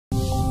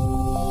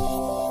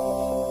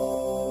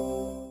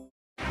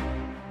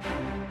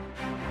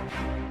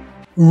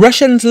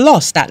Russians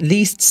lost at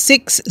least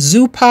 6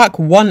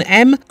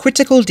 Zoopark-1M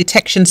critical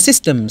detection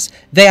systems.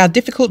 They are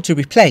difficult to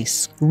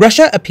replace.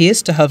 Russia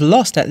appears to have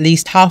lost at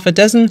least half a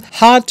dozen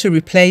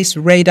hard-to-replace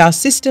radar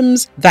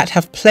systems that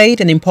have played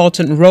an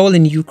important role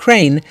in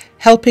Ukraine,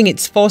 helping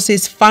its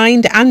forces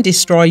find and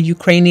destroy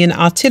Ukrainian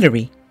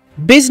artillery.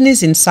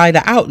 Business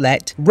Insider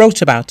outlet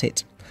wrote about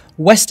it.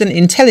 Western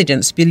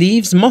intelligence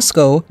believes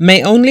Moscow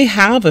may only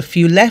have a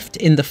few left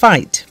in the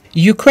fight.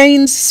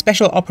 Ukraine's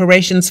Special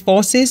Operations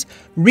Forces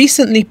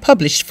recently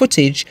published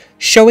footage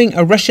showing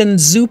a Russian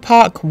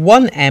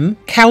Zoopark-1M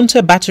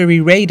counter-battery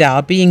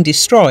radar being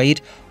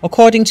destroyed,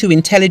 according to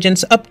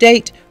intelligence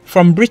update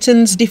from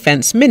Britain's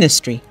Defence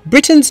Ministry.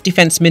 Britain's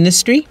Defence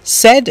Ministry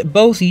said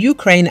both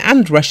Ukraine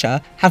and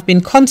Russia have been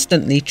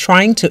constantly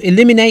trying to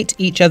eliminate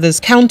each other's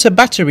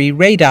counter-battery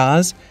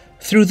radars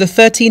through the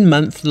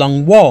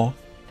 13-month-long war.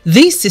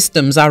 These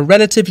systems are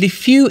relatively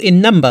few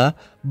in number,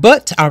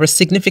 but are a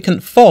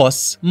significant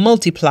force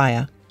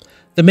multiplier,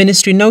 the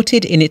ministry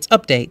noted in its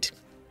update.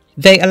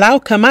 They allow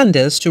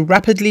commanders to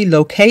rapidly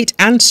locate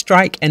and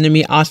strike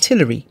enemy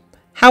artillery.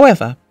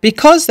 However,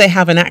 because they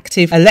have an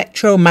active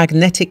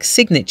electromagnetic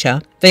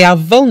signature, they are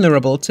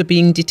vulnerable to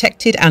being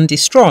detected and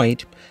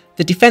destroyed,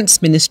 the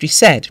Defense Ministry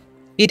said.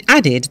 It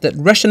added that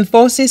Russian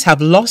forces have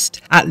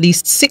lost at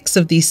least 6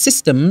 of these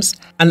systems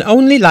and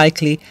only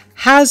likely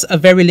has a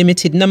very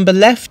limited number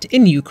left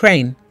in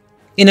Ukraine.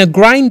 In a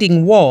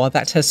grinding war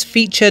that has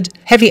featured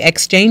heavy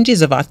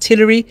exchanges of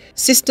artillery,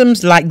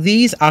 systems like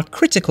these are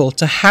critical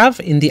to have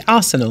in the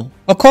arsenal.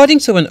 According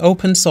to an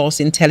open-source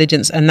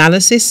intelligence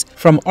analysis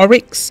from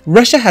Oryx,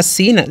 Russia has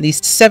seen at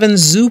least 7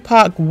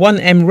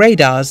 Zoopark-1M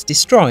radars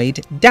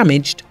destroyed,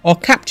 damaged or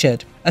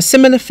captured, a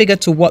similar figure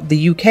to what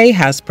the UK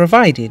has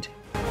provided.